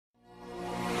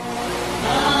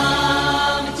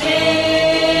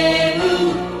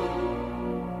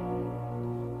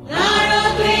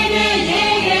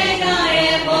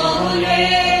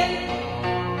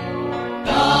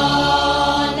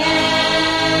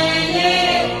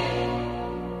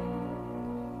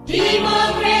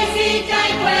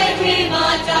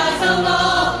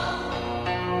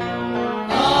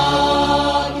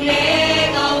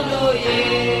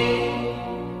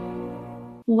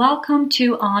Welcome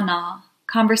to Anna,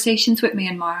 Conversations with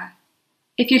Myanmar.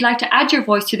 If you'd like to add your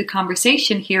voice to the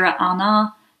conversation here at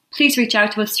Anna, please reach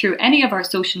out to us through any of our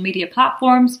social media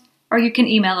platforms, or you can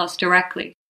email us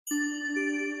directly.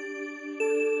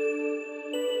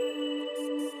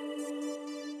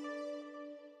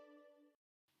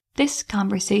 This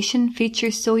conversation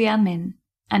features Soeya Min,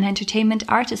 an entertainment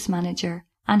artist manager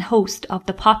and host of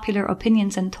the popular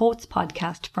Opinions and Thoughts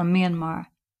podcast from Myanmar.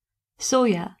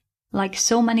 Soeya, like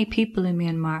so many people in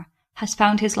Myanmar, has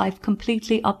found his life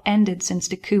completely upended since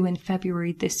the coup in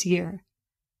February this year.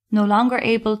 No longer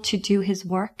able to do his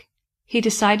work, he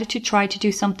decided to try to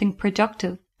do something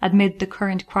productive amid the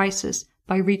current crisis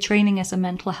by retraining as a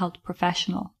mental health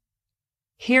professional.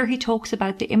 Here he talks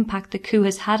about the impact the coup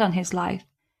has had on his life,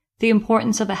 the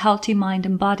importance of a healthy mind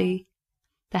and body,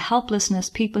 the helplessness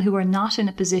people who are not in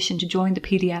a position to join the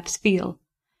PDFs feel,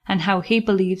 and how he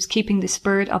believes keeping the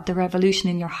spirit of the revolution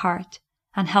in your heart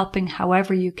and helping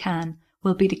however you can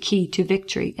will be the key to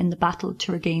victory in the battle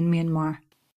to regain Myanmar.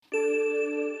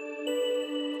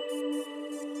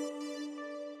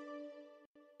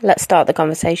 Let's start the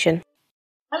conversation.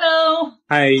 Hello.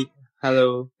 Hi.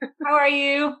 Hello. How are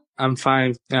you? I'm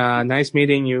fine. Nice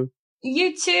meeting you.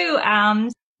 You too.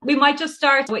 We might just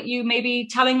start with you maybe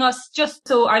telling us, just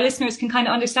so our listeners can kind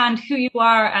of understand who you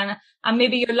are and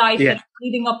maybe your life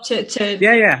leading up to...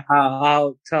 Yeah.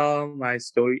 I'll tell my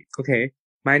story. Okay.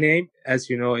 My name, as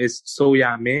you know, is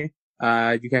Soeya Min.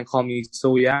 You can call me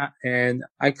Soeya. And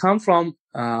I come from,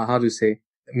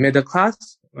 middle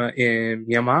class in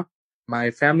Myanmar.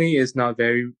 My family is not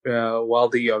very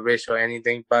wealthy or rich or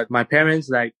anything, but my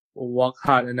parents work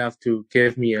hard enough to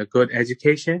give me a good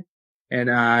education. And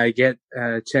I get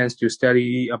a chance to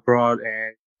study abroad,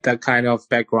 and that kind of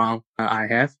background I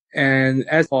have. And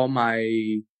as for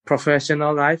my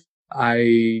professional life,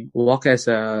 I work as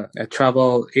a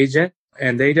travel agent.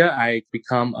 And later I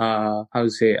become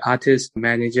artist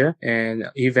manager and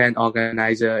event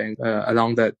organizer and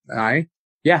along that line.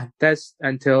 Yeah, that's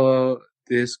until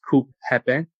this coup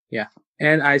happened. Yeah.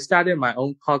 And I started my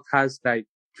own podcast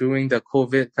during the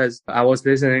COVID because I was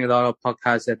listening a lot of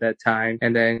podcasts at that time.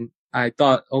 And then I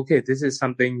thought, okay, this is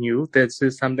something new. This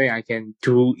is something I can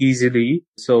do easily.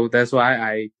 So that's why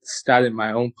I started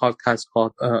my own podcast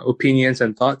called Opinions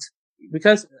and Thoughts.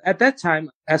 Because at that time,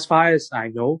 as far as I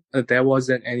know, there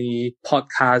wasn't any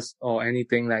podcast or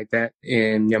anything like that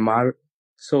in Myanmar.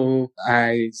 So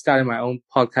I started my own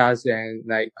podcast and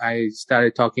I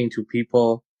started talking to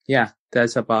people. Yeah,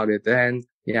 that's about it. And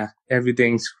yeah,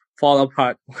 everything's fall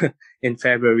apart in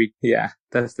February. Yeah,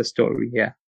 that's the story.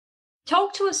 Yeah.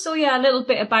 Talk to us, Soeya, a little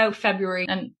bit about February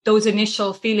and those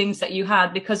initial feelings that you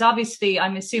had, because obviously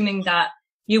I'm assuming that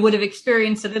you would have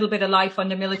experienced a little bit of life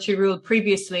under military rule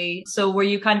previously. So were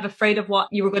you kind of afraid of what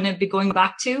you were going to be going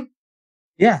back to?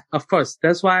 Yeah, of course.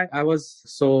 That's why I was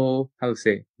so,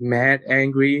 mad,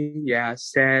 angry,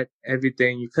 sad,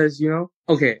 everything. Because,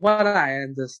 what I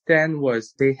understand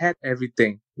was they had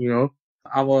everything,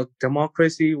 Our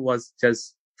democracy was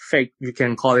just fake, you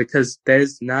can call it, because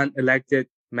there's non-elected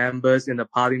members in the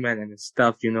parliament and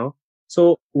stuff,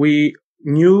 So we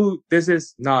knew this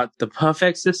is not the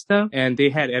perfect system, and they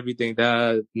had everything.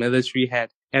 The military had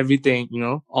everything,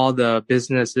 all the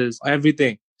businesses,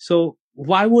 everything. So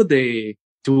why would they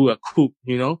do a coup,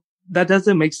 That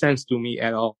doesn't make sense to me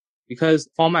at all. Because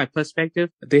from my perspective,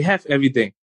 they have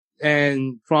everything.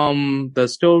 And from the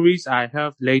stories I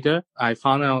heard later, I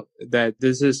found out that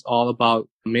this is all about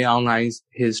Min Aung Hlaing's,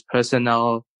 his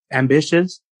personal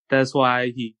ambitions. That's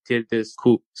why he did this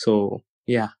coup. So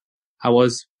yeah, I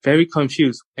was very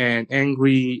confused and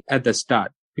angry at the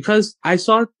start because I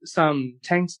saw some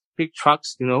tanks, big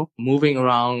trucks, moving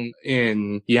around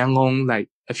in Yangon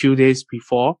a few days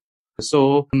before.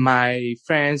 So my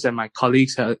friends and my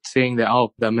colleagues are saying that,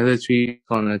 the military is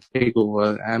gonna take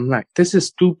over. I'm like, this is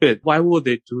stupid. Why would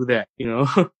they do that?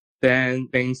 Then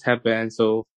things happen.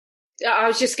 So I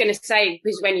was just going to say,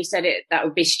 because when you said it, that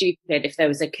would be stupid if there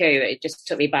was a coup. It just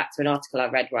took me back to an article I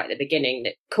read right at the beginning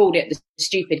that called it the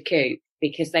stupid coup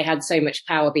because they had so much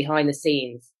power behind the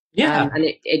scenes. Yeah. And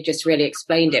it just really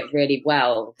explained it really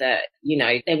well that,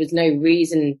 there was no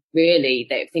reason really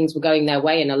that things were going their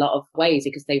way in a lot of ways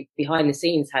because they behind the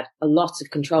scenes had a lot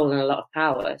of control and a lot of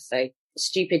power. So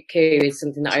stupid coup is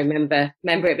something that I remember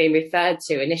it being referred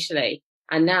to initially.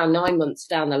 And now 9 months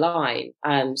down the line,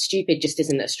 stupid just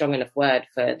isn't a strong enough word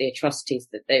for the atrocities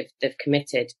that they've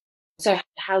committed. So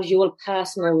how's your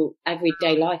personal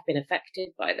everyday life been affected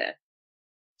by this?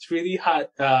 It's really hard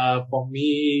for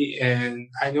me, and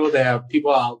I know there are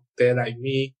people out there like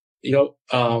me.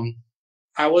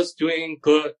 I was doing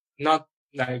good, not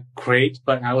like great,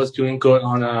 but I was doing good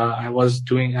I was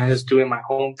doing my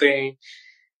own thing,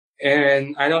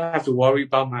 and I don't have to worry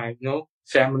about my,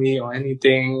 family or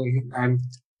anything. I'm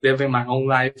living my own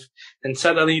life, and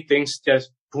suddenly things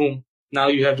just boom. Now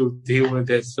you have to deal with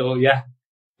it. So yeah,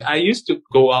 I used to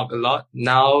go out a lot.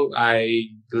 Now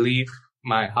I leave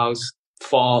my house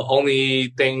for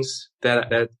only things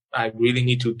that I really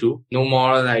need to do. No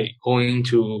more like going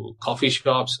to coffee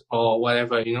shops or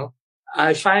whatever.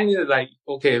 I find it like,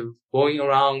 okay, going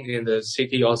around in the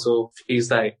city also feels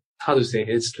like, how to say,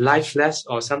 it's lifeless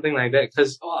or something like that.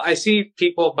 Cause I see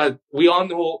people, but we all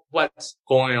know what's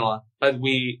going on, but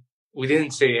we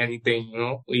didn't say anything.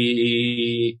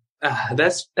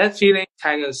 That feeling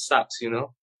kind of sucks. You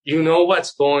know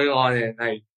what's going on, and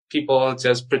like people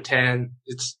just pretend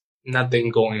it's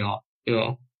nothing going on.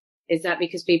 Is that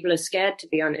because people are scared to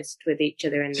be honest with each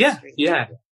other in the street?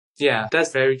 Yeah,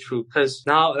 that's very true. Cause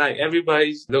now like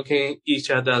everybody's looking each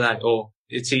other like, oh,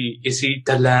 is he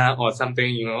Dala or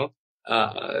something,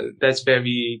 that's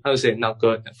very, how to say, not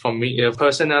good for me.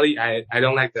 Personally, I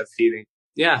don't like that feeling.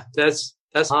 Yeah, that's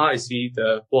how I see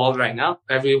the world right now.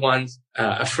 Everyone's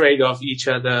afraid of each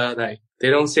other. Like they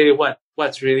don't say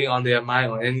what's really on their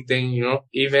mind or anything,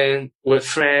 Even with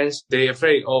friends, they're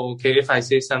afraid, oh, okay, if I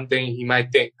say something, he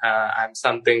might think I'm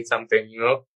something,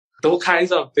 Those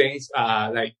kinds of things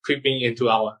are like creeping into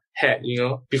our head,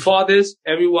 Before this,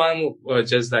 everyone was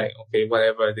just like, okay,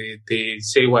 whatever. They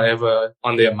say whatever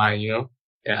on their mind,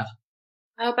 Yeah.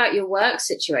 How about your work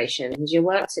situation? Has your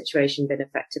work situation been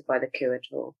affected by the coup at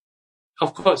all?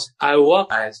 Of course, I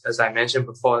work as I mentioned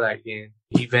before, like in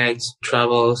events,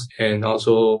 travels, and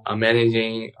also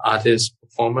managing artists,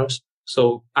 performers.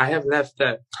 So I have left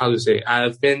that, how to say,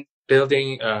 I've been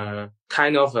building a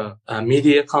kind of a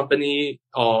media company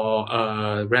or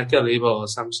a record label or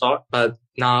some sort, but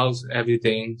now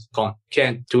everything's gone.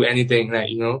 Can't do anything like,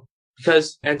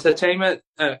 because entertainment,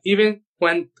 even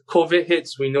when COVID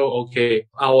hits, we know, okay,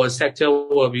 our sector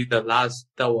will be the last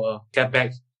that will get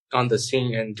back on the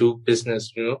scene and do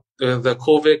business, The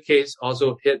COVID case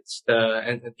also hits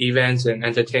the events and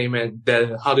entertainment,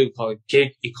 how do you call it,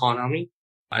 gig economy?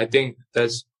 I think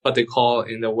that's what they call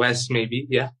in the West, maybe,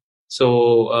 yeah.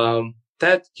 So,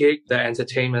 that gig, the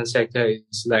entertainment sector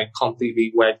is like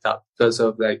completely wiped out because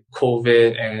of like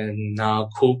COVID and now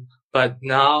coup. But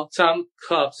now some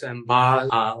clubs and bars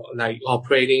are like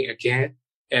operating again,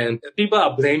 and people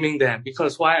are blaming them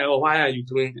because why are you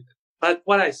doing this? But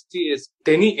what I see is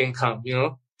they need income,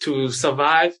 to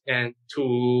survive and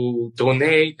to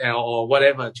donate or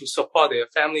whatever, to support their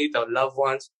family, their loved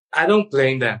ones. I don't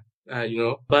blame them,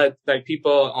 but like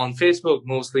people on Facebook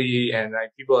mostly, and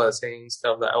like people are saying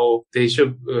stuff like, oh, they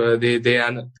should, they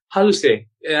are, how to say,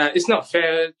 it's not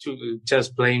fair to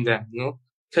just blame them,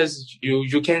 Cause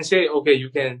you can say, okay, you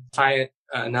can find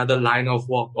another line of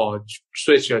work or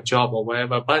switch your job or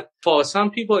whatever. But for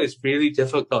some people, it's really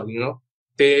difficult,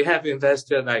 They have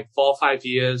invested like 4 or 5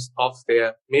 years of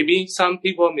maybe some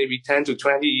people, maybe 10 to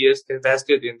 20 years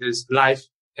invested in this life.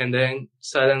 And then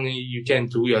suddenly you can't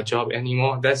do your job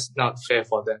anymore. That's not fair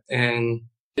for them. And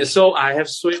so I have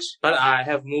switched, but I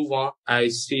have moved on. I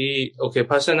see, okay,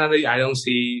 personally, I don't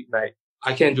see like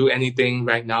I can't do anything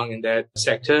right now in that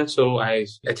sector. So I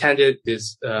attended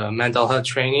this mental health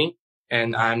training,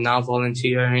 and I'm now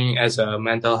volunteering as a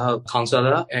mental health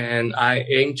counselor. And I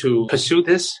aim to pursue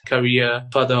this career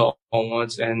further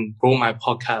onwards and grow my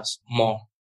podcast more.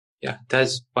 Yeah,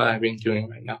 that's what I've been doing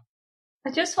right now. I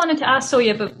just wanted to ask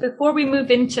Soeya, but before we move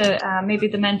into maybe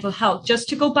the mental health, just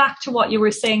to go back to what you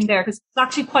were saying there, because it's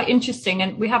actually quite interesting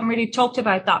and we haven't really talked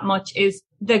about that much, is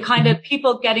the kind of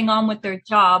people getting on with their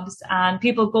jobs and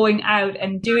people going out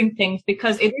and doing things,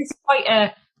 because it is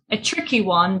quite a tricky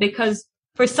one, because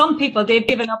for some people, they've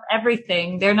given up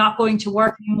everything. They're not going to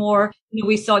work anymore.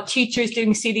 We saw teachers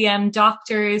doing CDM,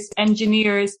 doctors,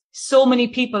 engineers. So many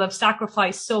people have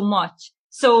sacrificed so much.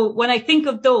 So when I think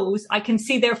of those, I can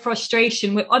see their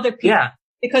frustration with other people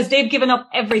because they've given up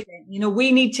everything.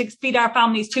 We need to feed our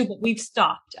families too, but we've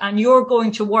stopped and you're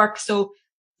going to work. So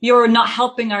you're not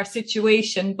helping our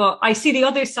situation. But I see the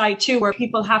other side too, where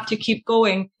people have to keep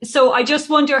going. So I just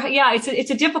wonder, it's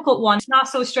a difficult one. It's not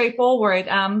so straightforward.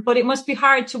 But it must be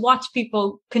hard to watch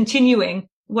people continuing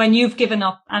when you've given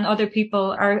up and other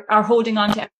people are holding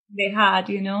on to everything they had,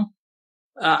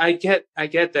 I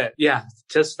get that. Yeah.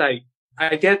 Just like,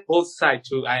 I get both sides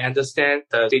too. I understand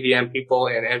the CDM people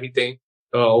and everything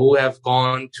who have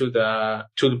gone to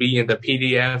be in the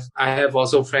PDF. I have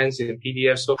also friends in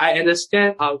PDF. So I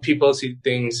understand how people see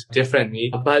things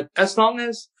differently. But as long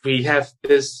as we have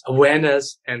this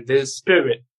awareness and this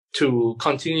spirit to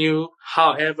continue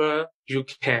however you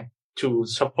can to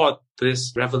support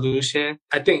this revolution,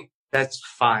 I think that's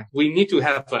fine. We need to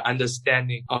have an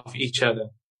understanding of each other.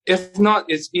 If not,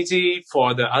 it's easy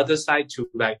for the other side to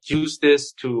use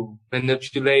this to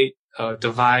manipulate,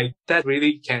 divide. That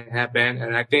really can happen.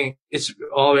 And I think it's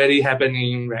already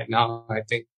happening right now, I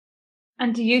think.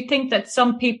 And do you think that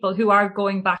some people who are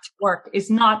going back to work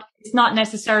it's not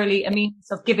necessarily a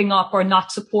means of giving up or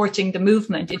not supporting the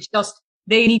movement? It's just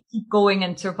they need to keep going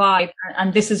and survive.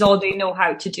 And this is all they know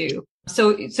how to do.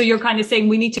 So you're kind of saying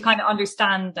we need to kind of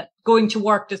understand that going to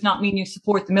work does not mean you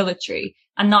support the military,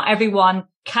 and not everyone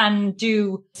can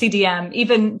do CDM,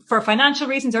 even for financial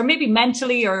reasons or maybe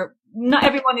mentally, or not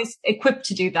everyone is equipped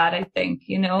to do that, I think,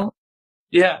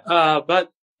 Yeah,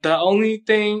 but the only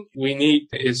thing we need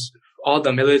is all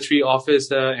the military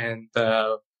officer and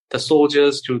the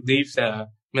soldiers to leave the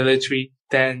military,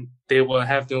 then they will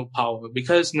have no power.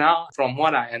 Because now, from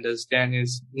what I understand,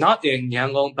 is not in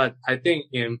Yangon, but I think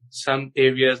in some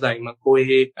areas like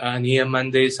Makoi, near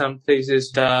Monday, some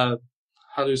places,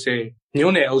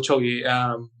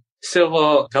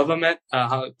 civil government,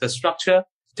 the structure,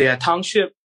 their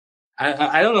township,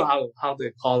 I don't know how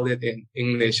they call it in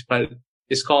English, but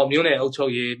it's called Mune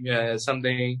Ochoye,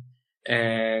 something,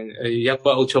 and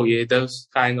Yakwa Ochoye, those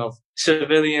kind of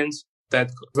civilians that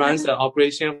runs the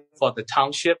operation for the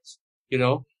townships,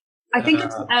 I think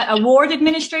it's a ward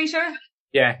administrator.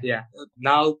 Yeah.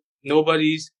 Now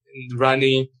nobody's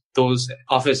running those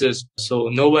offices. So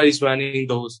nobody's running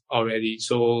those already.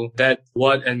 So that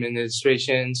ward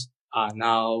administrations are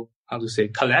now,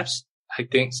 collapsed. I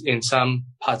think in some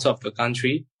parts of the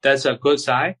country, that's a good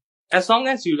sign. As long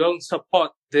as you don't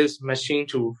support this machine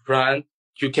to run,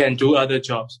 you can do other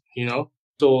jobs,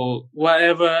 So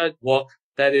whatever work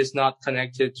that is not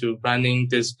connected to running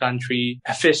this country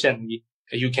efficiently,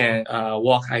 you can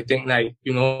work. I think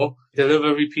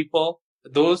delivery people,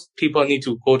 those people need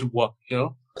to go to work,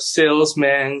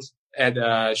 salesmen at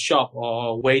a shop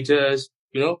or waiters,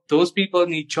 those people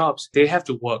need jobs. They have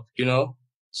to work,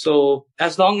 So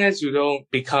as long as you don't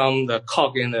become the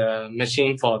cog in the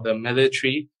machine for the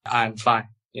military, I'm fine.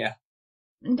 Yeah.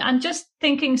 And just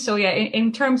thinking, Soeya,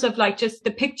 in terms of just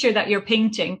the picture that you're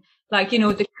painting,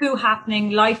 the coup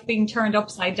happening, life being turned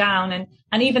upside down,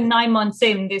 and even 9 months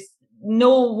in, this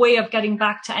no way of getting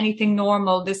back to anything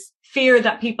normal, this fear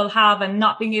that people have and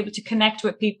not being able to connect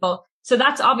with people. So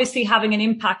that's obviously having an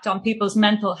impact on people's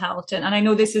mental health. And I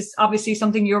know this is obviously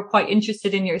something you're quite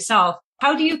interested in yourself.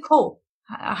 How do you cope?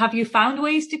 Have you found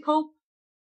ways to cope?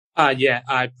 Yeah,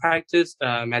 I practice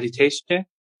meditation,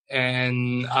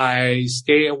 and I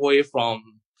stay away from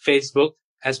Facebook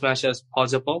as much as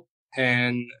possible.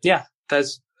 And yeah,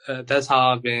 that's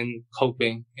how I've been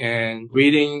coping. And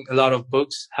reading a lot of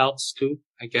books helps too,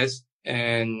 I guess.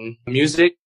 And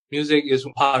music is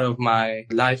part of my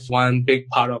life, one big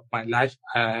part of my life,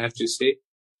 I have to say.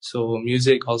 So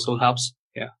music also helps.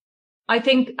 Yeah. I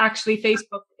think actually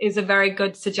Facebook is a very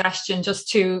good suggestion, just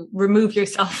to remove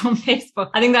yourself from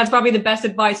Facebook. I think that's probably the best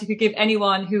advice you could give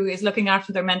anyone who is looking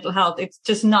after their mental health. It's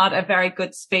just not a very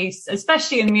good space,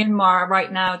 especially in Myanmar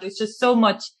right now. There's just so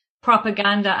much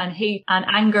propaganda and hate and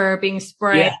anger being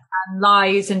spread, and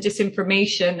lies and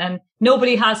disinformation. And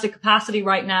nobody has the capacity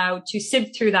right now to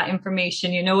sift through that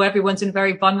information. Everyone's in a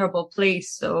very vulnerable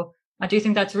place. So I do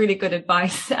think that's really good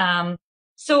advice.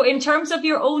 So in terms of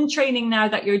your own training now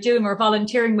that you're doing or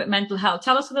volunteering with mental health,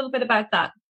 tell us a little bit about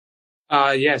that.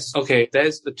 Yes. Okay.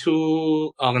 There's the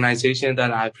two organizations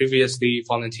that I previously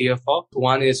volunteered for.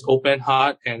 One is Open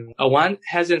Heart, and one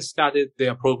hasn't started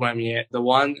their program yet. The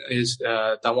one is,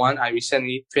 the one I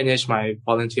recently finished my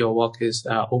volunteer work is,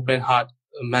 Open Heart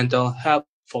Mental Health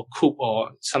for COOP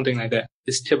or something like that.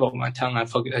 It's tip of my tongue.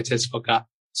 I just forgot.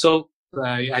 So,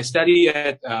 I study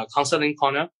at, Counseling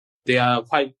Corner. They are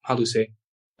quite,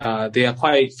 they are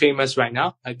quite famous right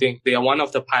now. I think they are one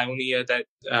of the pioneers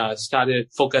that started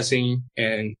focusing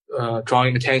and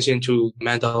drawing attention to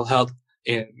mental health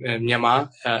in Myanmar.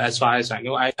 As far as I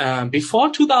know, before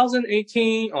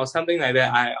 2018 or something like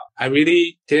that, I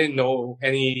really didn't know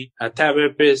any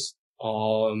therapists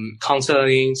or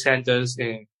counseling centers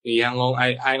in Yangon.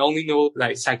 I only know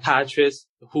psychiatrists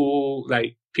who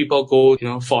people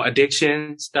go for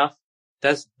addiction stuff.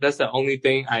 That's the only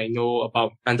thing I know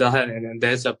about mental health. And then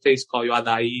there's a place called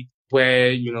Yuadai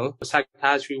where,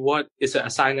 psychiatry ward is an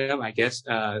asylum, I guess.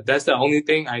 That's the only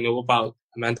thing I know about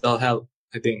mental health,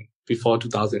 I think, before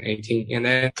 2018. And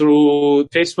then through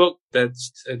Facebook,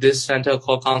 that's this center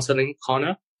called Counseling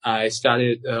Corner. I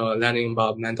started learning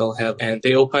about mental health, and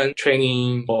they opened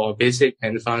training for basic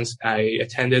and advanced. I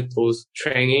attended those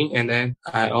training, and then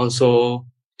I also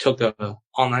took the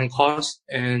online course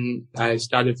and I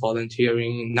started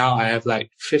volunteering. Now I have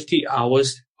like 50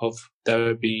 hours of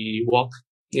therapy work.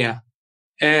 Yeah.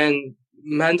 And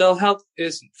mental health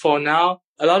is, for now,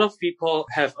 a lot of people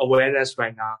have awareness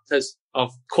right now because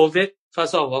of COVID.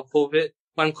 First of all, COVID.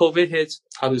 When COVID hits,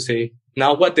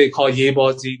 now what they call 夜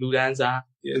波子 ludanza,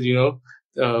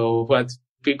 what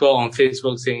people on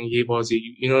Facebook saying 夜波子,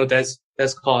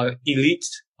 that's called elite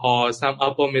or some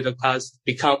upper middle class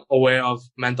become aware of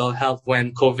mental health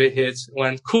when COVID hits.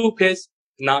 When coup hits,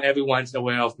 now everyone's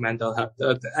aware of mental health.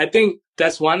 I think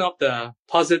that's one of the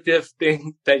positive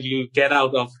things that you get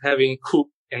out of having coup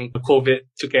and COVID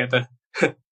together.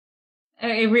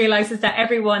 It realizes that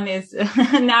everyone is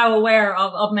now aware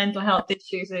of mental health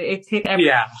issues. It's hit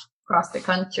everyone across the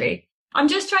country. I'm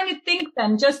just trying to think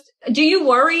then, do you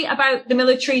worry about the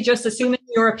military just assuming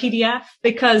you're a PDF?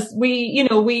 Because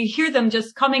we hear them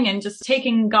just coming and just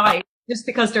taking guys just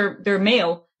because they're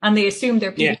male and they assume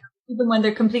they're PDF even when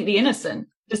they're completely innocent.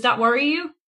 Does that worry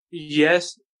you?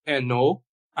 Yes and no.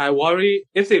 I worry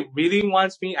if they really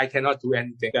want me, I cannot do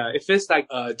anything. If it's like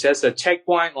just a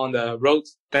checkpoint on the road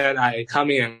that I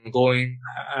coming and going,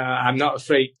 I'm not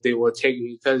afraid they will take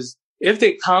me, because if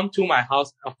they come to my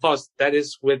house, of course, that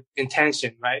is with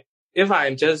intention, right? If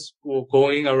I'm just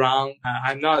going around,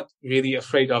 I'm not really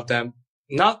afraid of them.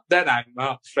 Not that I'm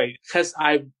not afraid, because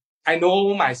I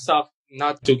know myself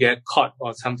not to get caught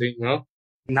or something,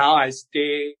 Now I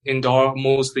stay indoor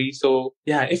mostly. So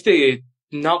yeah, if they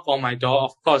knock on my door,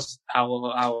 of course, I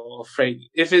will afraid.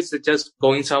 If it's just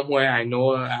going somewhere, I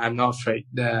know I'm not afraid.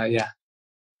 Yeah.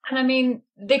 And I mean,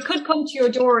 they could come to your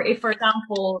door if, for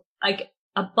example, like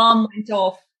a bomb went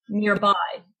off nearby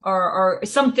or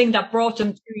something that brought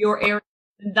them to your area.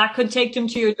 That could take them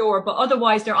to your door, but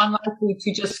otherwise they're unlikely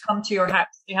to just come to your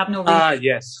house. They have no reason.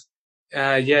 Yes.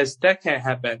 Yes, that can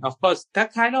happen. Of course,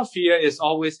 that kind of fear is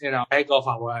always in our back of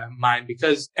our mind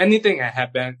because anything can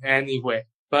happen anywhere.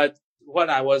 But what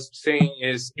I was saying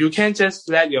is you can't just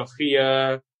let your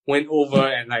fear win over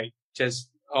and like just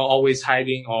always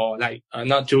hiding or like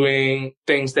not doing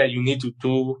things that you need to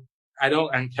do. I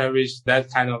don't encourage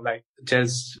that kind of like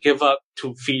just give up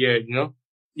to fear,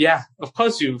 Yeah, of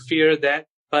course you fear that,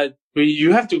 but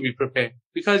you have to be prepared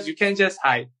because you can't just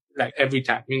hide like every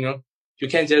time, You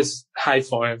can't just hide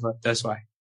forever. That's why.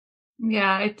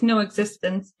 Yeah, it's no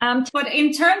existence. But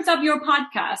in terms of your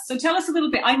podcast, so tell us a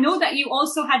little bit. I know that you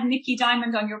also had Nikki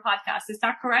Diamond on your podcast. Is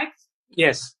that correct?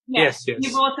 Yes. Yes.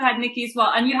 You've also had Nikki as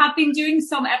well. And you have been doing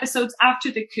some episodes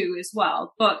after the coup as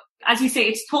well. But as you say,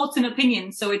 it's thoughts and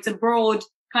opinions. So it's a broad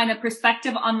kind of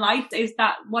perspective on life. Is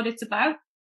that what it's about?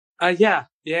 Yeah.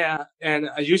 And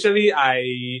usually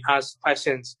I ask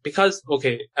questions because,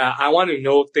 I want to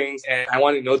know things and I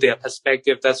want to know their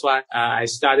perspective. That's why I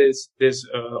started this,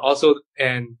 also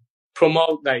and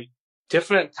promote like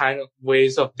different kind of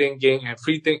ways of thinking and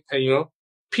free think,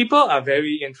 People are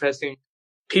very interesting.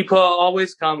 People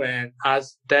always come and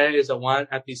ask. There is one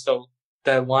episode,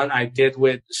 that one I did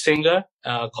with singer,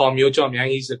 called Miu Zhuomiang.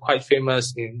 He's quite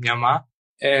famous in Myanmar.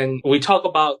 And we talk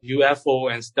about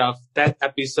UFO and stuff. That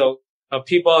episode,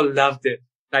 people loved it.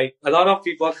 Like a lot of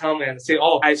people come and say,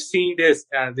 "Oh, I've seen this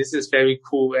and this is very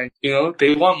cool." And,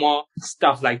 they want more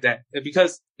stuff like that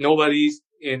because nobody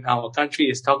in our country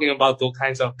is talking about those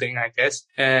kinds of things, I guess.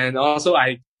 And also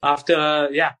I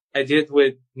did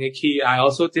with Nikki. I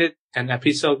also did an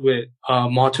episode with,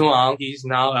 Mo Tung Ang. He's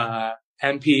now,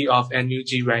 MP of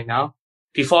NUG right now.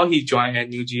 Before he joined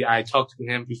NUG, I talked to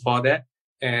him before that.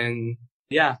 And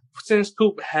yeah, since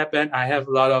coup happened, I have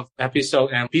a lot of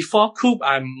episodes. And before coup,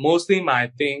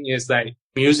 my thing is like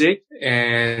music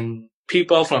and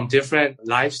people from different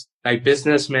lives, like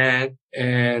businessmen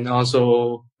and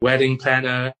also wedding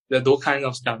planner, those kind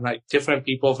of stuff, like different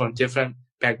people from different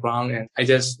background. And I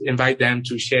just invite them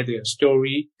to share their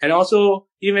story. And also,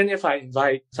 even if I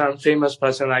invite some famous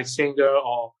person like singer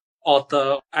or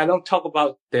author, I don't talk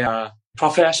about their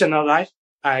professional life.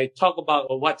 I talk about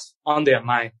what's on their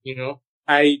mind,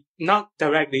 I not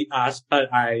directly ask, but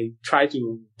I try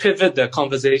to pivot the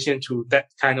conversation to that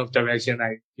kind of direction,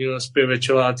 like,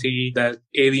 spirituality, the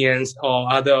aliens or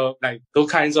other, like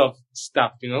those kinds of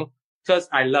stuff, because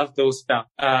I love those stuff,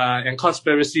 and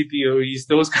conspiracy theories,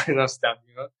 those kind of stuff,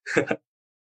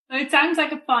 It sounds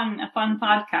like a fun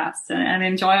podcast, an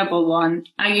enjoyable one.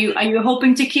 Are you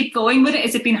hoping to keep going with it?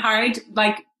 Has it been hard,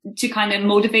 like, to kind of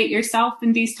motivate yourself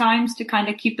in these times to kind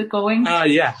of keep it going?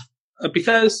 Yeah,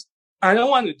 because I don't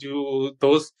want to do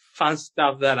those fun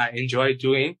stuff that I enjoy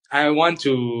doing. Every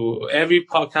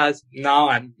podcast now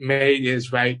I made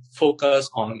is focus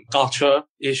on culture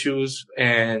issues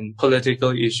and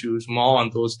political issues, more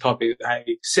on those topics.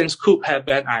 Since coup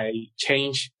happened, I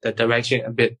changed the direction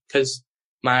a bit because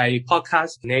my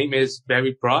podcast name is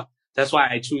very broad. That's why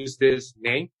I choose this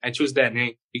name. I choose that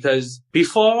name because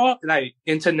before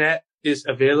internet is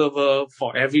available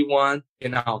for everyone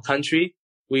in our country,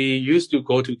 we used to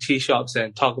go to tea shops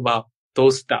and talk about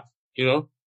those stuff,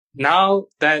 Now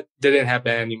that didn't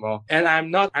happen anymore. And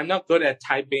I'm not good at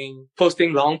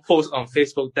posting long posts on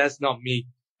Facebook. That's not me.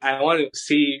 I want to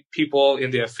see people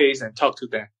in their face and talk to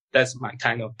them. That's my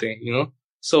kind of thing,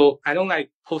 So I don't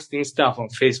like posting stuff on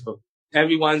Facebook.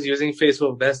 Everyone's using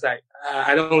Facebook. That's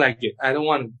I don't like it. I don't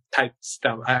want to type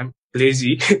stuff. I'm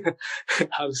lazy.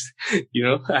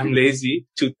 I'm lazy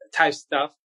to type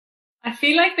stuff. I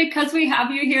feel like because we have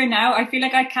you here now, I feel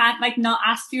like I can't not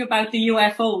ask you about the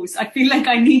UFOs. I feel like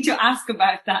I need to ask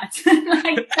about that.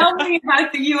 Tell me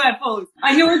about the UFOs.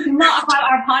 I know it's not about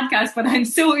our podcast, but I'm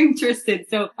so interested.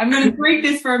 So I'm going to break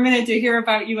this for a minute to hear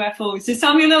about UFOs. Just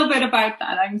tell me a little bit about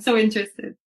that. I'm so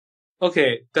interested.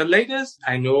 Okay, the latest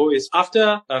I know is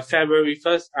after February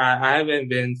 1st, I haven't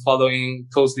been following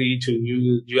closely to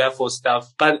new UFO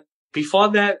stuff. But before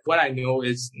that, what I know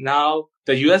is now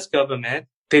the US government,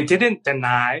 they didn't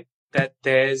deny that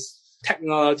there's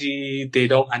technology they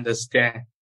don't understand,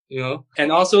 and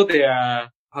also they are,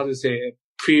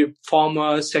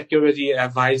 former security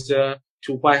advisor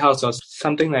to White House or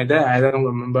something like that. I don't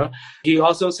remember. He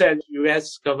also said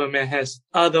US government has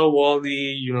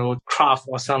otherworldly, craft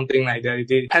or something like that.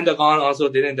 The Pentagon also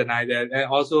didn't deny that. And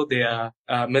also their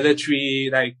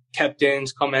military,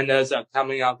 captains, commanders are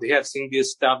coming out. They have seen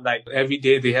this stuff, every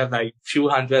day they have few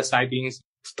hundred sightings.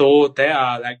 So there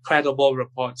are credible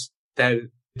reports that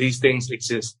these things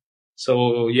exist.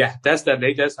 So yeah, that's the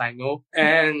latest I know.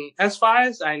 And as far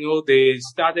as I know, they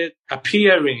started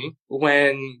appearing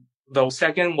when the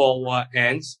Second World War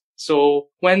ends. So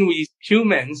when we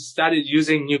humans started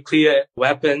using nuclear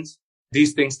weapons,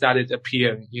 these things started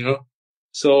appearing,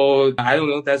 So I don't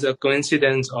know, that's a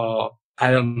coincidence or I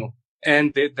don't know.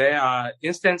 And there are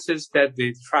instances that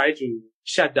they try to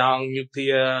shut down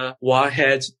nuclear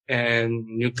warheads and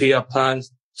nuclear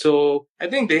plants. So I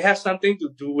think they have something to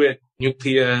do with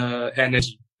nuclear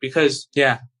energy because,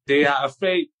 they are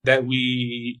afraid that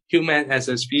we human as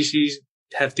a species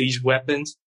have these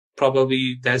weapons.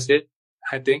 Probably that's it,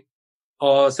 I think.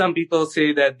 Or some people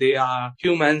say that they are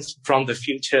humans from the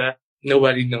future.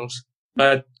 Nobody knows.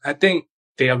 But I think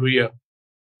they are real.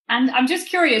 And I'm just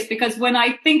curious because when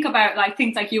I think about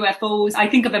things like UFOs, I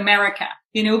think of America,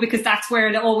 because that's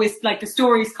where always the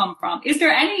stories come from. Is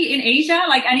there any in Asia,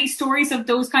 any stories of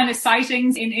those kind of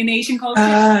sightings in Asian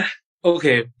culture?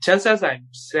 Okay. Just as I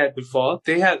said before,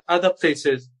 they have other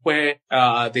places where,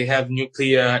 they have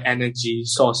nuclear energy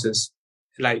sources,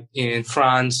 like in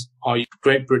France or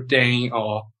Great Britain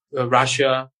or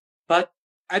Russia. But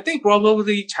I think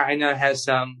probably China has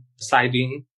some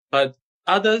sighting, but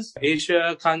others,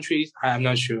 Asia countries, I'm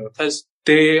not sure because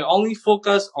they only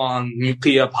focus on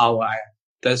nuclear power.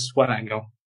 That's what I know.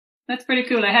 That's pretty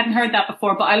cool. I hadn't heard that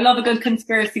before, but I love a good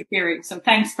conspiracy theory. So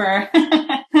thanks for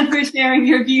for sharing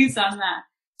your views on that.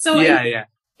 So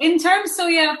in terms,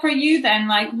 for you then,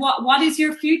 what is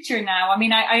your future now? I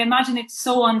mean, I imagine it's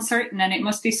so uncertain and it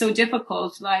must be so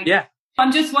difficult.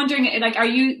 I'm just wondering, are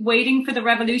you waiting for the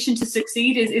revolution to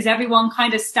succeed? Is everyone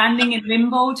kind of standing in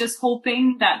limbo, just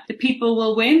hoping that the people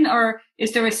will win? Or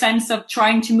is there a sense of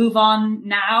trying to move on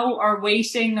now or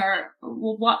waiting? Or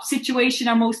what situation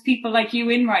are most people like you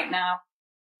in right now?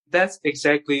 That's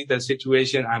exactly the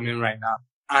situation I'm in right now.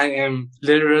 I am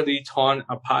literally torn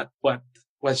apart.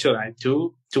 What should I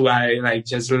do? Do I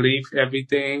just leave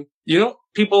everything?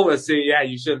 People will say, yeah,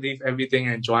 you should leave everything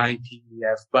and join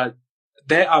PEF, but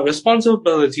there are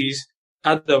responsibilities,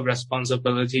 other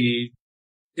responsibility.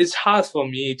 It's hard for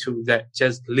me to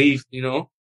just leave,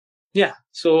 Yeah.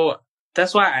 So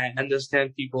that's why I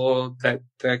understand people that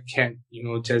can,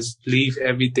 just leave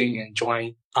everything and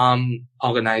join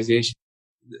organization.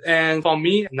 And for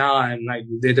me now, I'm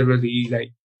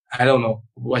literally I don't know,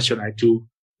 what should I do?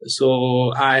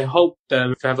 So I hope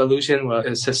the revolution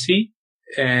will succeed.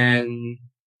 And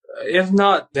if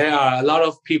not, there are a lot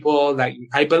of people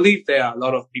I believe there are a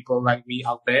lot of people like me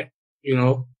out there,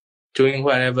 doing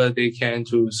whatever they can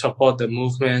to support the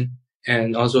movement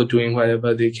and also doing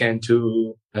whatever they can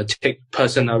to take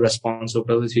personal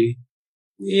responsibility.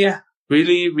 Yeah,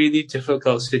 really, really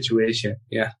difficult situation.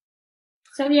 Yeah.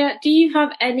 So do you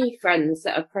have any friends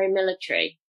that are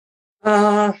pro-military?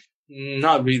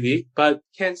 Not really, but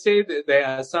can say that there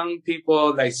are some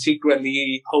people like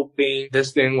secretly hoping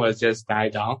this thing will just die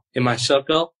down. In my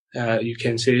circle, you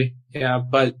can say, yeah,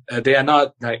 but they are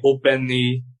not like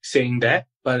openly saying that,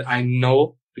 but I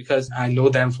know because I know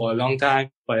them for a long time,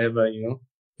 forever,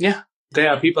 Yeah, there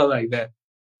are people like that.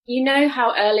 You know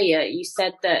how earlier you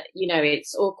said that,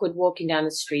 it's awkward walking down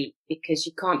the street because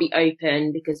you can't be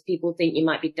open because people think you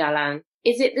might be Dalang.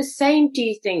 Is it the same, do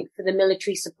you think, for the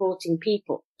military supporting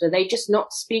people? Do they just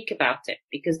not speak about it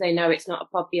because they know it's not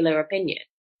a popular opinion?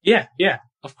 Yeah,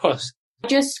 of course.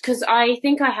 Just because I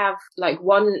think I have like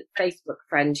one Facebook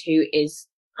friend who is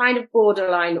kind of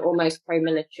borderline, almost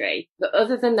pro-military. But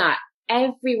other than that,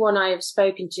 everyone I have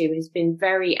spoken to has been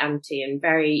very anti and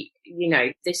very,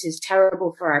 this is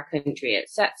terrible for our country. It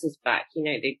sets us back.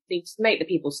 They just make the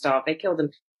people starve. They kill them.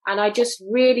 And I just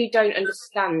really don't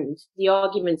understand the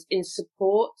arguments in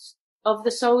support of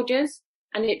the soldiers.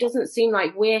 And it doesn't seem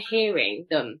like we're hearing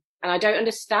them. And I don't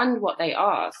understand what they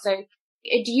are. So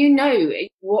do you know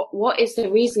what is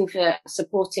the reason for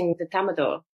supporting the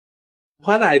Tamador?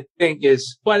 What I think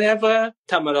is whatever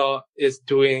Tamador is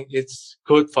doing, it's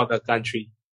good for the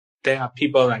country. There are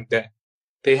people like that.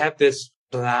 They have this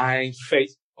blind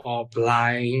faith or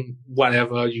blind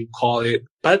whatever you call it.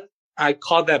 But I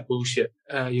call that bullshit.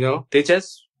 They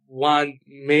just want,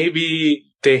 maybe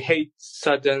they hate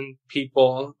certain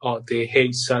people or they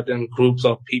hate certain groups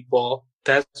of people.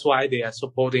 That's why they are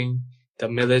supporting the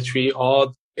military,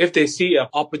 or if they see an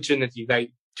opportunity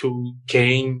like to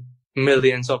gain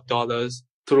millions of dollars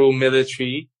through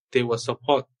military, they will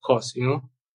support, of course,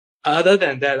 Other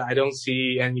than that, I don't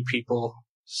see any people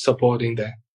supporting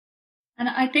that. And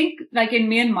I think like in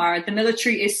Myanmar, the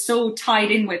military is so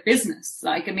tied in with business.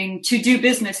 To do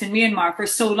business in Myanmar for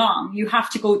so long, you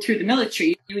have to go through the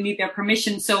military. You need their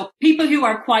permission. So people who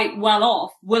are quite well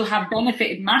off will have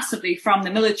benefited massively from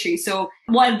the military. So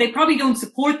while they probably don't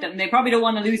support them, they probably don't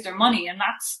want to lose their money. And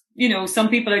that's, some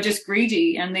people are just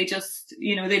greedy and they just,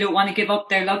 they don't want to give up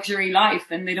their luxury life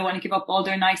and they don't want to give up all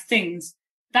their nice things.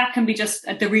 That can be just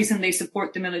the reason they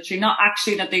support the military, not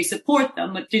actually that they support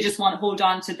them, but they just want to hold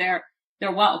on to their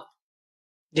wealth.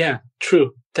 Yeah,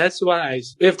 true. That's why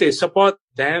if they support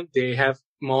them, they have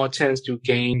more chance to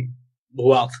gain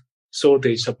wealth. So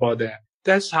they support them.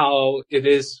 That's how it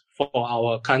is for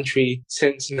our country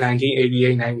since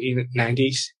 1988,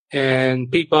 1990s.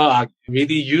 And people are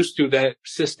really used to that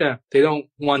system. They don't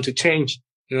want to change,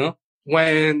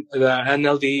 When the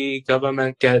NLD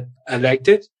government get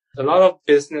elected, a lot of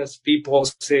business people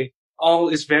say, oh,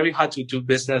 it's very hard to do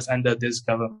business under this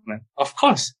government. Of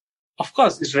course,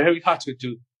 it's very hard to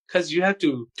do because you have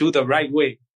to do the right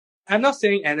way. I'm not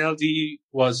saying NLD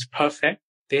was perfect.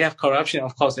 They have corruption.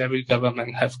 Of course, every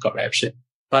government have corruption.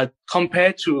 But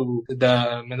compared to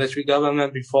the military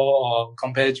government before or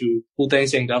compared to Wu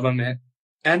Deng government,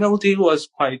 NLD was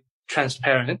quite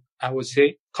transparent, I would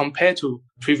say, compared to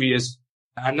previous.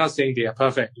 I'm not saying they are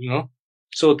perfect,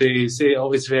 So they say,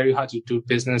 oh, it's very hard to do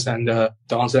business under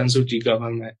the Aung San Suu Kyi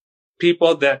government.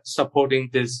 People that supporting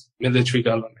this military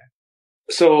government.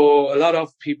 So a lot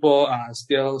of people are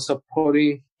still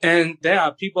supporting, and there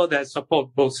are people that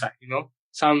support both sides,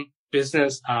 Some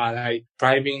business are like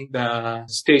bribing the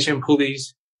station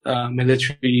police,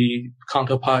 military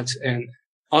counterparts, and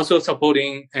also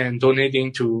supporting and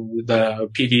donating to the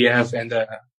PDF and the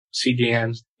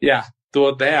CDMs. Yeah,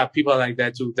 though there are people like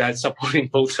that too, that supporting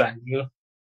both sides,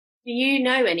 Do you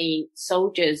know any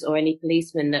soldiers or any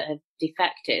policemen that have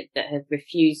defected, that have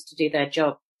refused to do their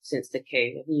job since the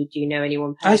coup? Do you know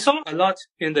anyone personally? I saw a lot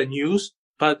in the news,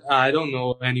 but I don't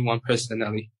know anyone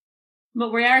personally.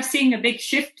 But we are seeing a big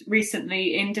shift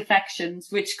recently in defections,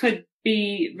 which could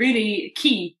be really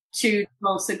key to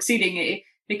succeeding,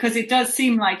 because it does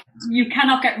seem like you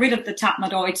cannot get rid of the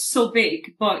Tatmadaw. It's so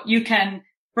big, but you can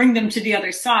bring them to the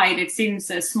other side. It seems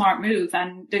a smart move,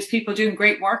 and there's people doing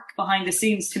great work behind the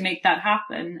scenes to make that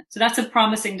happen. So that's a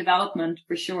promising development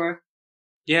for sure.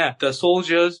 Yeah, the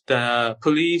soldiers, the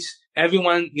police,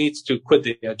 everyone needs to quit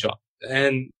their job.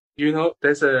 And,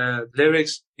 there's a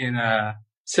lyrics in a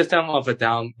System of a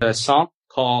Down, the song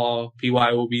called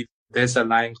BYOB. There's a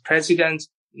line, presidents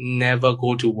never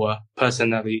go to war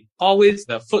personally. Always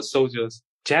the foot soldiers.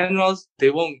 Generals, they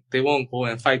won't go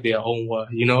and fight their own war,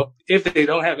 If they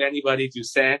don't have anybody to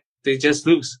send, they just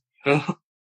lose,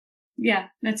 Yeah,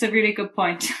 that's a really good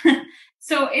point.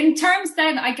 So in terms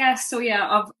then, I guess,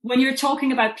 of when you're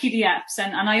talking about PDFs,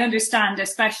 and I understand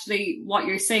especially what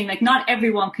you're saying, like not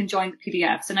everyone can join the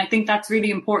PDFs. And I think that's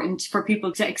really important for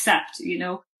people to accept,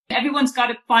 Everyone's got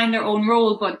to find their own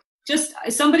role, but just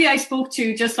somebody I spoke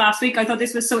to just last week, I thought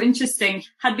this was so interesting,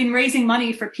 had been raising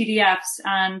money for PDFs,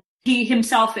 and he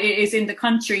himself is in the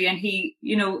country, and he,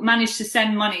 managed to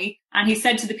send money, and he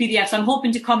said to the PDFs, I'm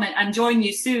hoping to come and join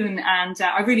you soon, and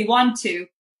I really want to.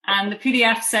 And the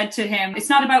PDF said to him, it's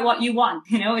not about what you want,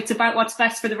 it's about what's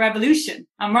best for the revolution.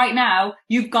 And right now,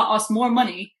 you've got us more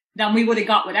money than we would have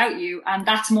got without you. And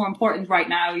that's more important right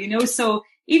now, so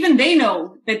even they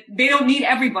know that they don't need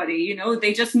everybody,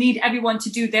 they just need everyone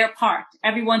to do their part,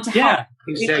 everyone to help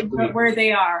exactly. where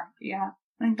they are. Yeah,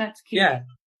 I think that's key. Yeah.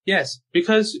 Yes,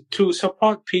 because to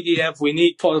support PDF, we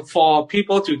need for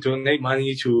people to donate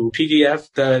money to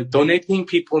PDF, the donating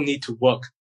people need to work.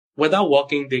 Without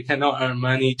working, they cannot earn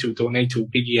money to donate to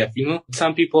PDF.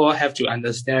 Some people have to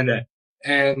understand that.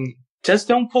 And just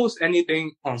don't post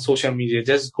anything on social media.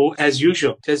 Just go as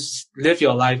usual. Just live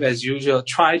your life as usual.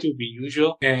 Try to be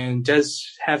usual and just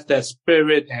have that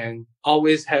spirit and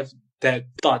always have that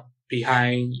thought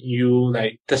behind you.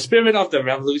 Like the spirit of the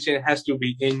revolution has to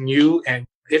be in you. And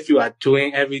if you are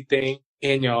doing everything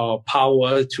in your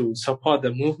power to support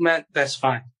the movement, that's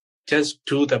fine. Just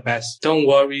do the best. Don't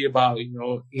worry about,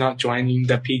 not joining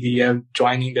the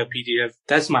PDF.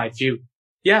 That's my view.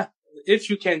 Yeah.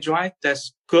 If you can join,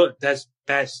 that's good. That's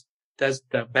best. That's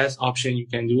the best option you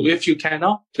can do. If you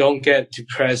cannot, don't get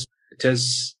depressed.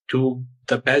 Just do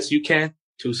the best you can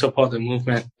to support the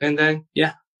movement. And then,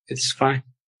 it's fine,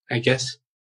 I guess.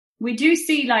 We do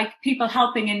see people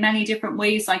helping in many different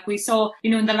ways. Like we saw,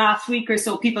 in the last week or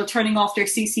so, people turning off their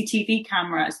CCTV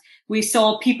cameras. We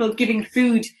saw people giving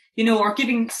food, or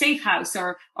giving safe house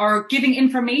or giving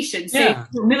information. Say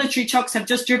military trucks have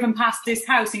just driven past this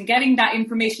house, and getting that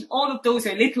information. All of those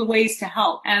are little ways to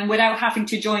help, and without having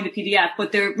to join the PDF,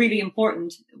 but they're really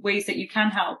important ways that you can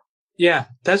help. Yeah,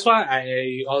 that's why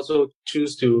I also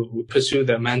choose to pursue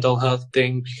the mental health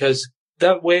thing, because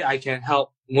that way I can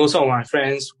help most of my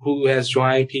friends who has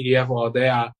joined PDF, or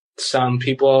there are some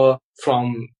people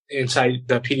from inside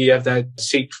the PDF that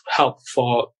seek help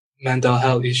for mental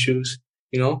health issues,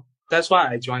 That's why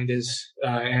I joined this.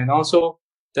 And also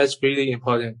that's really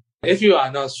important. If you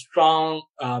are not strong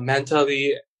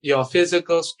mentally, your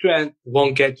physical strength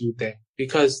won't get you there,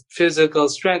 because physical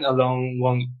strength alone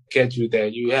won't get you there.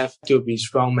 You have to be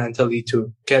strong mentally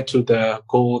to get to the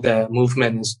goal the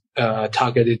movement is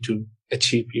targeted to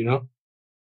achieve,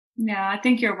 Yeah, I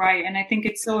think you're right. And I think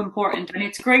it's so important. And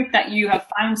it's great that you have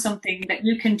found something that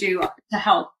you can do to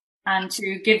help and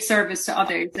to give service to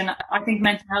others. And I think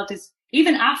mental health is,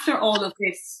 even after all of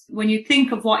this, when you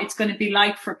think of what it's going to be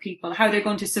like for people, how they're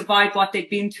going to survive what they've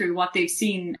been through, what they've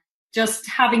seen, just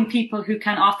having people who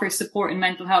can offer support in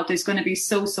mental health is going to be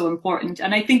so, so important.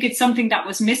 And I think it's something that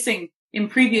was missing in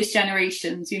previous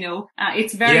generations,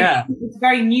 it's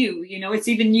very new, it's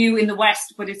even new in the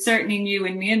West, but it's certainly new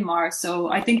in Myanmar.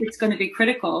 So I think it's going to be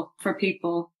critical for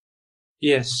people.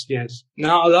 Yes.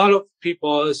 Now a lot of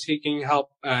people are seeking help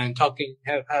and talking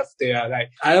have their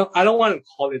I don't want to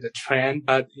call it a trend,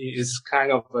 but it's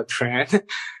kind of a trend.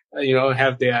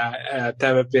 Have their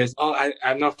therapist. Oh,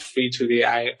 I'm not free today.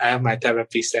 I have my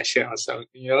therapy session or something.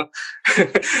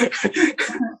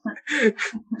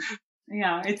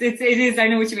 Yeah, it is. I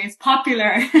know what you mean. It's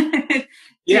popular.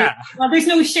 Yeah. Well, there's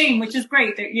no shame, which is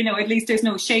great. At least there's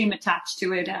no shame attached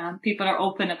to it. People are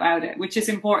open about it, which is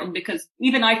important, because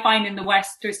even I find in the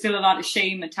West, there's still a lot of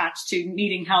shame attached to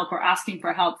needing help or asking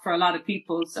for help for a lot of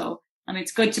people. So,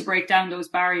 it's good to break down those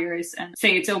barriers and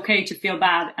say it's okay to feel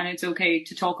bad and it's okay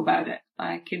to talk about it.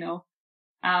 I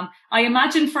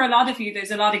imagine for a lot of you,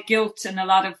 there's a lot of guilt and a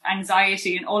lot of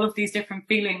anxiety and all of these different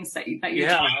feelings that you're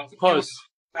of course.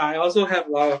 I also have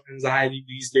a lot of anxiety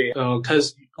these days,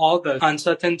 because all the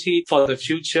uncertainty for the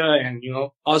future and,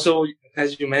 also,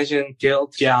 as you mentioned,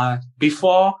 guilt. Yeah.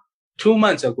 Before 2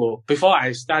 months ago, before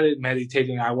I started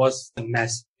meditating, I was a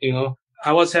mess,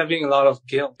 I was having a lot of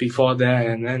guilt before that.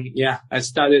 And then, I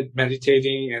started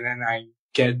meditating, and then I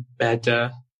get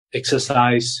better.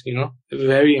 Exercise,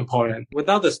 very important.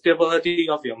 Without the stability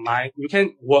of your mind, you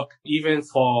can't work even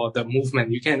for the movement.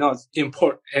 You cannot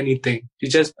import anything. You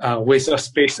just waste your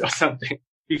space or something,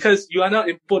 because you are not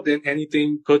importing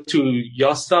anything good to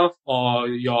yourself or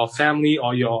your family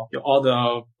or your all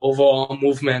the overall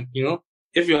movement.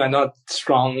 If you are not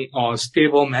strong or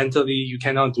stable mentally, you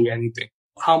cannot do anything.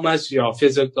 How much your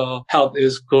physical health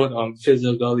is good or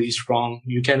physically strong,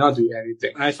 you cannot do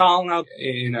anything. I found out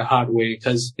in a hard way,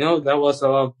 because, there was a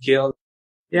lot of guilt.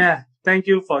 Yeah. Thank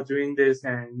you for doing this.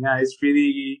 And it's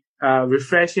really,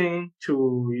 refreshing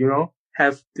to,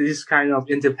 have this kind of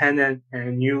independent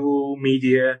and new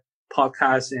media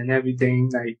podcasts and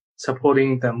everything,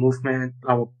 supporting the movement,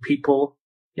 our people.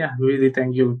 Yeah, really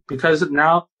thank you. Because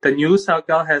now the news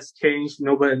cycle has changed.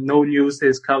 No news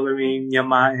is covering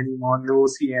Myanmar anymore. No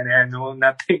CNN, no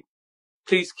nothing.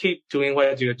 please keep doing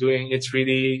what you're doing. It's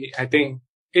really, I think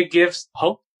it gives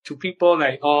hope to people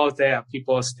like, oh, there are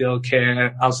people still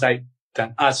care outside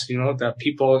than us, the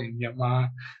people in Myanmar.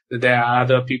 There are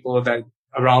other people that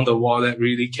around the world that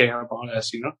really care about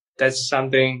us, That's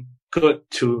something good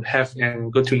to have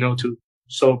and good to know too.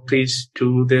 So please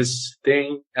do this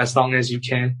thing as long as you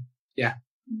can. Yeah.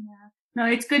 No,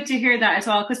 it's good to hear that as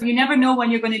well, because you never know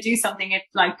when you're going to do something. If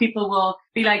like people will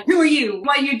be like, who are you?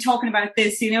 Why are you talking about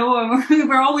this?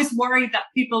 We're always worried that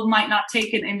people might not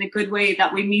take it in the good way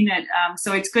that we mean it.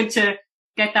 So it's good to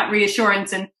get that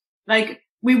reassurance, and like,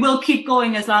 we will keep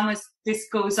going as long as this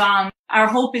goes on. Our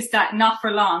hope is that not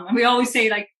for long. And we always say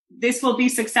like, this will be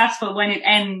successful when it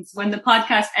ends. When the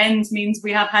podcast ends means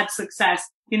we have had success.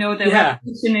 The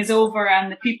revolution is over and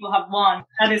the people have won.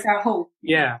 That is our hope.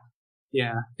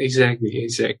 Yeah, exactly.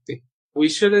 We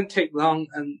shouldn't take long.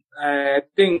 And I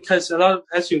think because a lot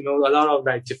of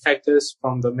like defectors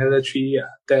from the military,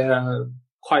 there are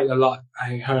quite a lot.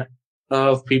 I heard a lot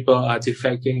of people are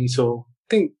defecting. So I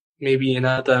think maybe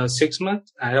another 6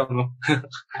 months. I don't know.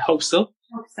 I hope so.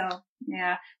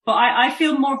 Yeah. But I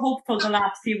feel more hopeful the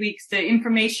last few weeks. The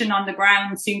information on the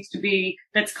ground seems to be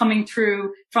that's coming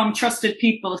through from trusted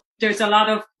people. There's a lot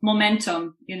of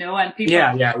momentum, and people.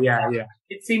 Yeah.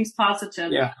 It seems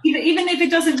positive. Yeah. Even if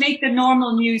it doesn't make the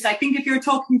normal news, I think if you're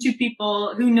talking to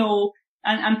people who know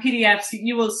and PDFs,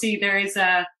 you will see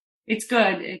it's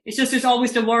good. It's just there's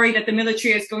always the worry that the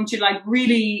military is going to like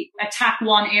really attack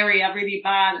one area really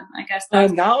bad. I guess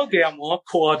that's now they are more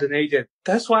coordinated.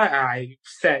 That's why I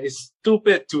said it's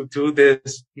stupid to do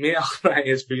this. Min Aung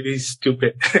is really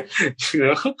stupid.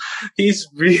 He's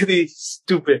really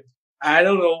stupid. I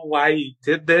don't know why he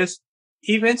did this.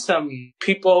 Even some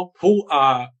people who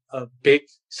are a big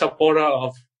supporter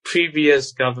of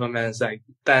previous governments like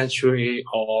Dan Shui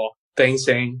or Deng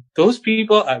Sen, those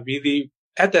people are really,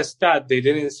 at the start, they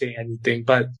didn't say anything,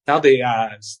 but now they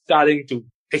are starting to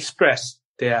express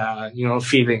their,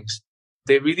 feelings.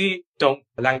 They really don't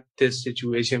like this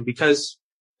situation because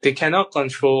they cannot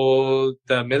control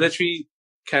the military,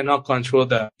 cannot control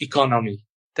the economy.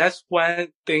 That's when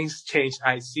things change,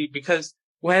 I see, because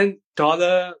when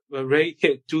dollar rate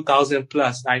hit 2,000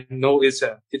 plus, I know it's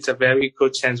a very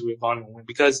good chance we're going to win,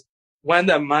 because when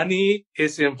the money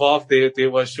is involved, they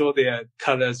will show their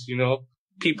colors,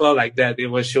 people like that, they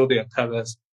will show their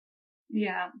colors.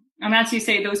 Yeah. And as you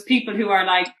say, those people who are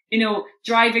like,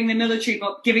 driving the military,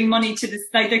 but giving money to this,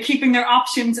 like they're keeping their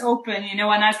options open,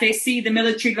 and as they see the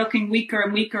military looking weaker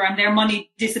and weaker and their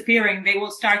money disappearing, they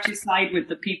will start to side with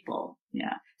the people.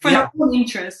 Yeah. For their own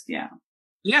interest. Yeah.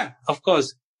 Yeah, of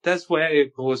course. That's where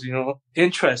it goes,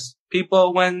 interest.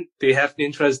 People, when they have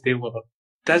interest, they will.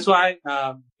 That's why,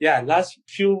 last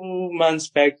few months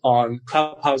back on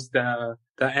Clubhouse, the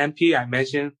MP I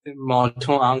mentioned, Mo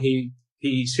Tong,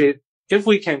 he said, if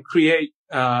we can create,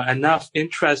 enough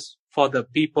interest for the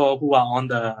people who are on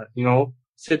the,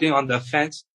 sitting on the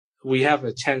fence, we have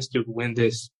a chance to win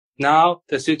this. Now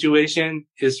the situation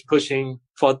is pushing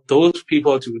for those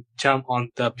people to jump on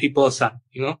the people's side,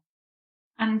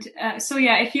 And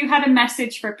if you had a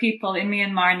message for people in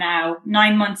Myanmar now,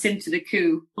 9 months into the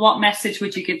coup, what message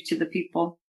would you give to the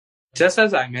people? Just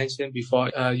as I mentioned before,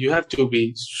 you have to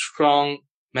be strong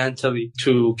mentally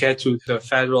to get to the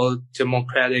federal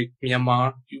democratic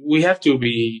Myanmar. We have to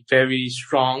be very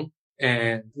strong,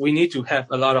 and we need to have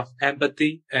a lot of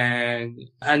empathy and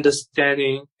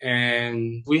understanding,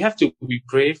 and we have to be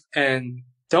brave and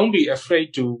don't be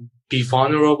afraid to be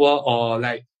vulnerable or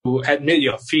like to admit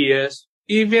your fears.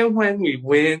 Even when we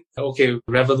win,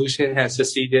 revolution has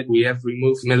succeeded, we have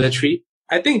removed military.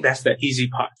 I think that's the easy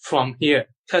part from here,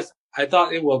 because I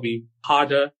thought it will be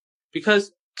harder,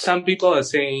 because some people are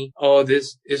saying, oh,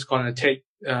 this is gonna take,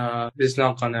 this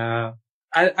not gonna,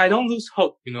 I don't lose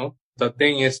hope, The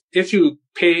thing is, if you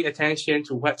pay attention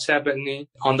to what's happening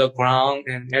on the ground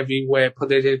and everywhere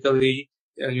politically,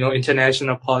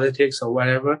 international politics or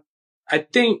whatever, I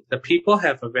think the people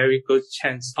have a very good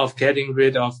chance of getting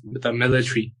rid of the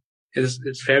military.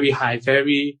 It's very high,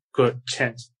 very good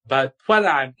chance. But what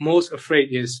I'm most afraid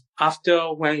is after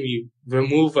when we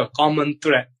remove a common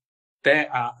threat,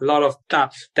 there are a lot of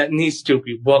stuff that needs to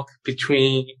be worked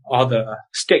between all the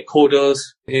stakeholders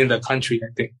in the country,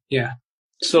 I think. Yeah.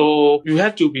 So you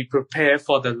have to be prepared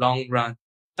for the long run.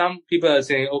 Some people are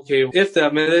saying, okay, if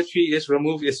the military is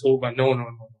removed, it's over. No.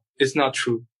 It's not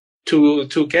true.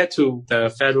 To get to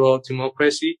the federal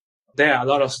democracy, there are a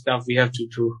lot of stuff we have to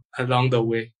do along the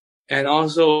way. And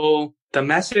also the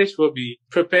message will be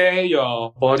prepare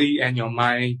your body and your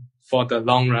mind for the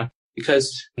long run,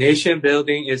 because nation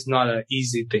building is not an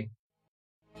easy thing.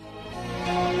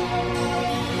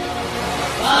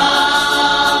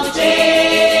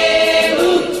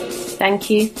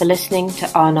 Thank you for listening to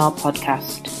Arnar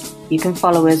Podcast. You can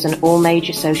follow us on all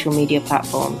major social media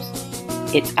platforms.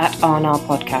 It's at Arnar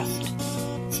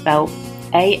Podcast, spelled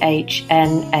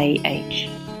AHNAH.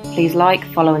 Please like,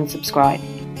 follow and subscribe.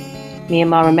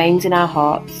 Myanmar remains in our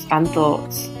hearts and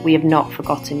thoughts. We have not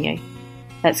forgotten you.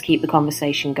 Let's keep the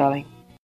conversation going.